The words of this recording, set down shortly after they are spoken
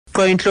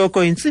Siqoqa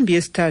inhloko insimbi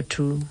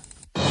yesithathu.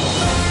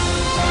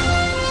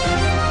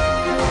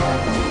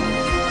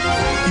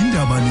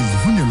 Indaba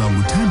nizifundela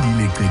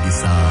nguThandile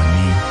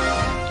Cekisani.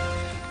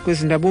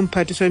 Kwezindaba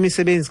umphathiswa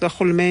wemisebenzi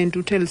karhulumente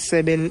uthi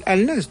elisebe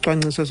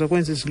alinazicwangciso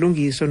zokwenza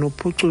izilungiso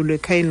nokuphucula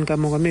ekhayeni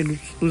likamongameli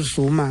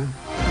uZuma.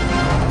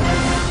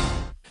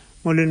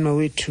 Molweni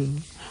mawethu.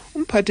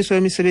 Umphathiswa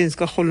wemisebenzi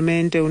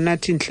karhulumente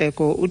unathi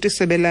Nhleko uthi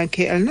isebe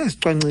lakhe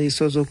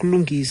alinazicwangciso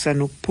zokulungisa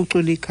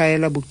nokuphucula ikhaya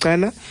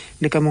labucala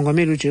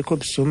likamongameli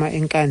uJacob Zuma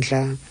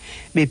eNkandla.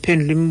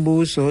 Bephendula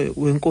imibuzo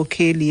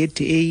wenkokheli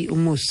ye-DA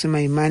uMusi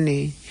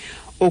Mayimane.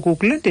 Oku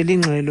kulandela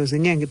ingxelo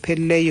zenyanga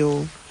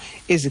ephelileyo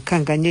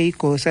ezikhankanye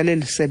igosa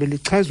lelisebe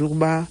lichaza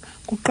ukuba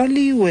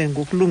kuqaliwe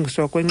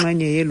ngokulungiswa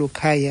kwenxenye yelo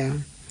khaya.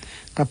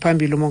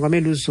 Ngaphambili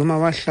umongameli uZuma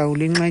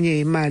wahlawula inxenye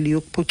yemali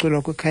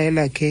yokuphuculwa kwekhaya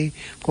lakhe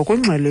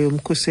ngokwengxelo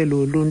yomkhuseli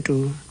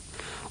woluntu.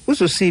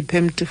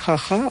 Uzosiphe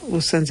Mtikhaha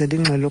usenzela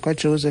ingxelo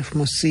kaJoseph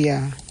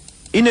Mosia.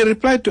 In a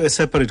reply to a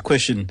separate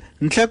question,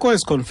 Nhleko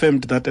has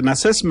confirmed that an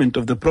assessment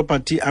of the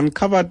property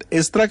uncovered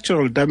a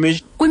structural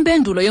damage.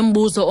 Kwimpendulo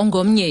yombuzo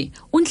ongomnye,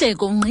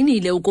 uNhleko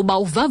ungqinile ukuba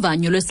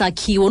uvavanyo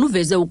lwesakhiwo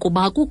luveze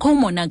ukuba kukho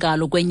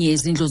umonakalo kwenye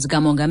izindlu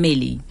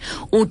zikamongameli.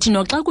 Uthi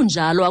noxa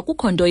kunjalo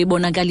akukho nto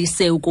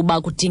ibonakalise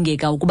ukuba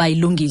kudingeka ukuba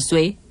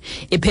ilungiswe.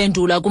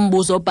 Ephendula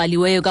kumbuzo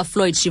obhaliweyo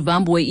kaFloyd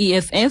Shivambu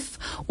we-EFF,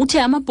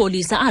 uthe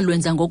amapolisa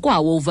alwenza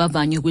ngokwawo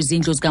uvavanyo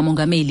kwizindlu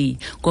zikamongameli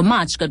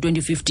ngoMarch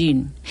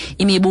ka-2015.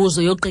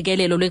 Imibuzo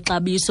yoqikelelo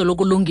lwexabiso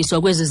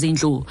lokulungiswa kwezi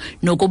zindlu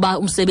nokuba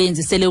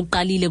umsebenzi sele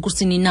uqalile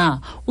kusini na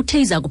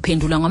uthe iza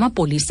kuphendulwa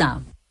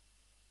ngamapolisa.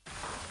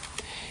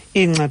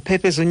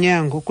 Ingcaphephe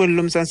zonyango kweli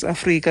loMzantsi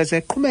Afrika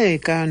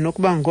ziyaqhubeka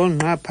nokuba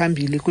ngongqa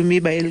phambili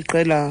kwimiba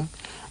eliqela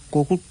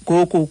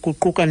ngoku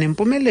kuquka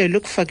nempumelelo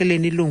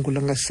ekufakeleni ilungu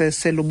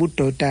langasese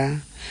lobudoda.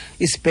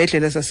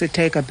 Isibhedlela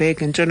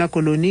saseTigerberg eNtshona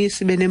Koloni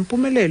sibe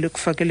nempumelelo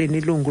ekufakeleni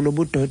ilungu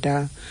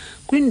lobudoda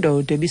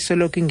kwindoda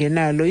ebisoloko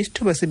ingenalo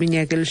isithuba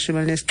seminyaka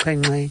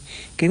 17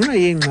 ngenxa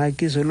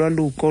yeengxaki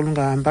zolwaluko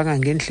olungahambanga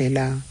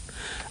ngendlela.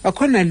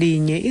 Akhona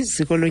linye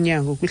iziko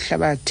lonyango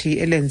kwihlabathi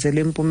elenze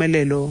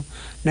lempumelelo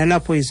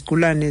nalapho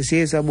izigulane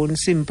ziye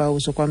zabonisa iimpawu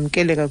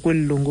zokwamkeleka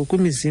kwelungu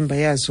kwimizimba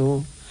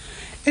yazo.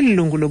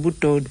 Ilungu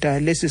lobudoda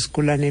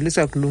lesisigulane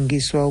liza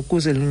kulungiswa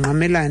ukuze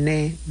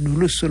linqamelane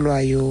nolusu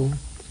lwayo.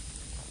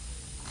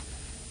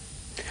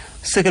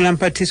 Sekela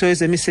mphathiswa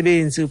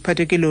wezemisebenzi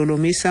uphathekile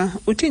uLomisa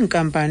uthi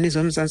iinkampani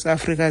zoMzantsi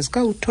Afrika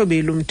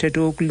zikawuthobela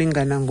umthetho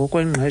wokulingana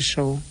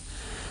ngokwengqesho.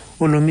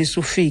 uLomisa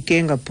ufike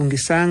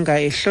engabhungisanga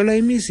ehlola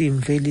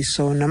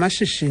imizimveliso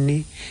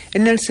namashishini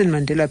eNelson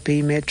Mandela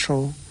Bay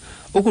Metro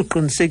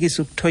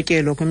ukuqinisekisa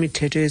ukuthotyelwa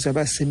kwemithetho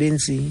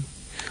yezabasebenzi.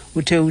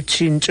 Uthe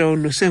utshintsho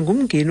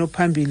lusengumngeni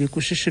ophambili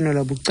kushishino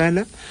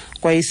labucala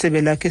kwaye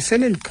isebe lakhe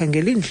sele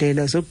likhangela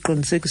indlela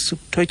zokuqinisekisa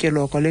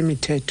ukuthotyelwa kwale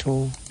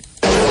mithetho.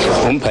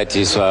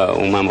 Umphathiswa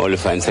umama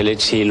Eliphambili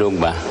selechilo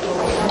ukuba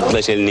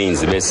ixesha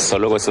elininzi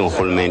besisoloko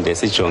singurhulumente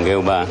sijonge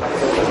uba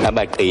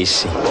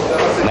abaqeshi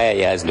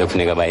bayayazi into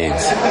ekufuneka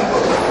bayenze.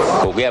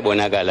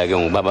 Ngokuyabonakala ke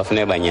ngokuba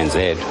bafuneka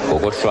banyanzelwe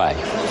ngokohlwayo.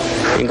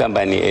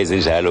 Iinkampani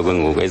ezinjalo ke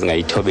ngoku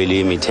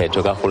ezingayithobeli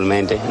imithetho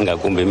karhulumente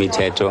ingakumbi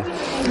imithetho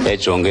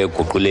ejonge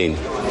ekuguquleni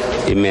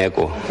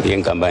imeko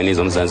yeenkampani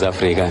zoMzantsi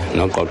Afrika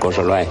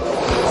noqoqosho lwayo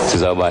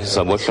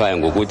sizabohlwayo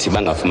ngokuthi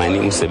bangafumani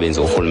umsebenzi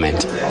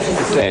worhulumente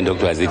into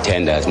kuthiwa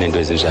zii-tenders neento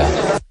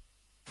ezinjalo.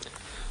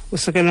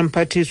 Usekela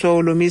mphathiswa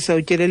uLomisa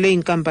utyelele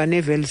iinkampani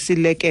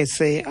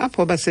evelisilekese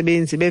apho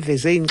abasebenzi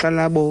beveze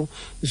inkxalabo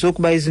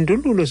zokuba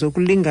izindululo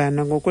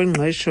zokulingana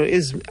ngokwengqesho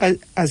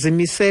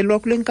azimiselwa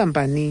kule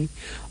nkampani.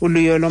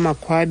 Uluyolo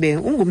Makhwabe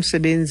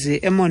ungumsebenzi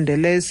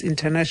eMondelez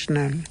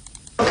International.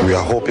 We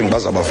are hoping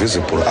bazaba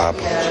visible up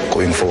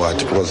going forward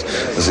because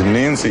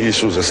zininzi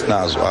issues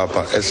esinazo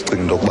apha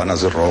esicinga into yokubana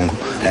zirongo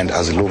and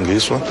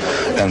azilungiswa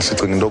and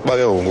sicinga into yokuba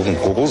ke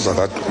ngokuza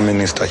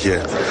kaminister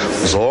here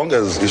zonke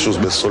ezi issues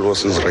besisoloko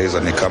siziraise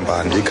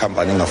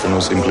ikhampani ingafuni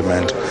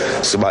uzi-implement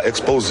siba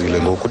exposile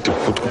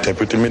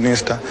ngoku-deputy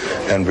minister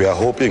and we are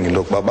hoping into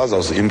yokuba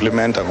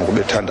bazawuzi-implementa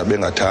ngokubethanda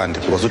bengathandi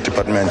because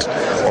uDepartment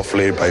of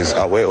Labour is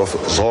aware of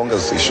zonke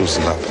ezi issues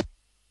zilapha.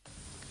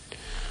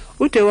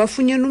 Ude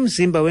wafunyana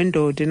umzimba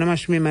wendoda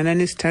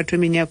enama-43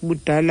 eminyaka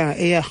ubudala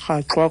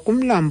eyarhaxwa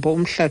kumlambo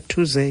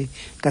uMhlathuze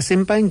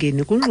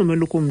ngasempangeni kunxweme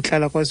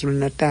lukumntla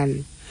KwaZulu-Natal.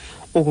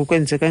 Oku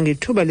kwenzeka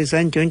ngethuba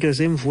lezandyondyo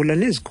zemvula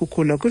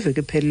nezikhukhula kwiveki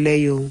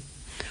ephelileyo.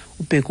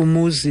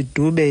 uBhekumuzi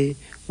Dube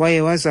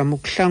waye wazama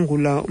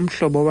ukuhlangula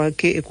umhlobo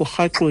wakhe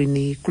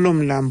ekurhaxweni kulo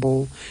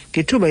mlambo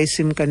ngethuba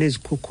isimka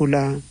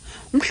nezikhukhula.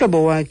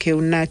 Umhlobo wakhe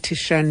uNathi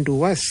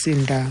Shandu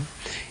wasinda.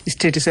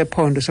 Isithethi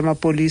sephondo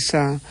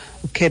samapolisa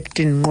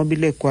uCaptain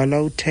Nqobile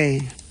Gwala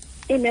uthe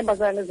iimember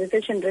zalo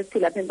ze-search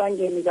rescue lapha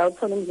empangeni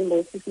zawuthola umzimba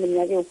wesisi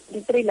neminyaka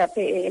ewu-43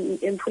 lapha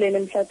emfuleni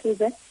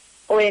eMhlathuze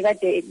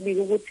owayekade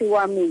ekubika ukuthi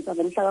waminza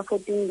ngomhla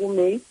ka-14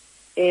 kuMeyi.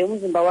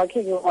 Umzimba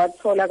wakhe-ke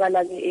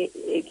watholakala-ke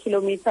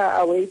kilometer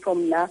away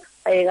from la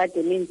ayekade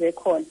eminze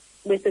khona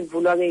bese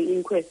kuvulwa-ke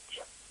i-inquest.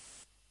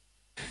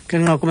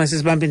 Ngenqaku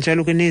masizibambe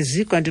njalo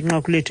kenezi kanti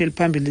inqaku lethu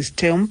eliphambili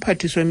sithe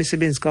umphathiswa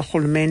wemisebenzi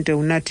karhulumente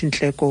unathi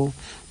Nhleko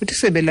uthi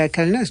isebe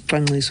lakhe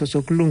alinazicwangciso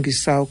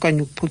zokulungisa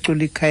okanye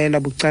ukuphucula ikhaya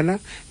labucala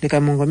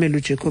likamongameli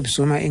uJacob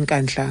Zuma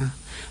eNkandla.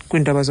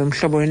 Kwiindaba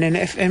zomhlobo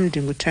wenene FM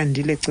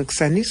ndinguthandile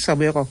Cekisani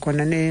sabuya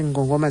kwakhona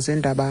neengongoma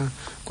zendaba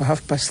ngo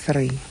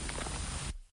 3:30.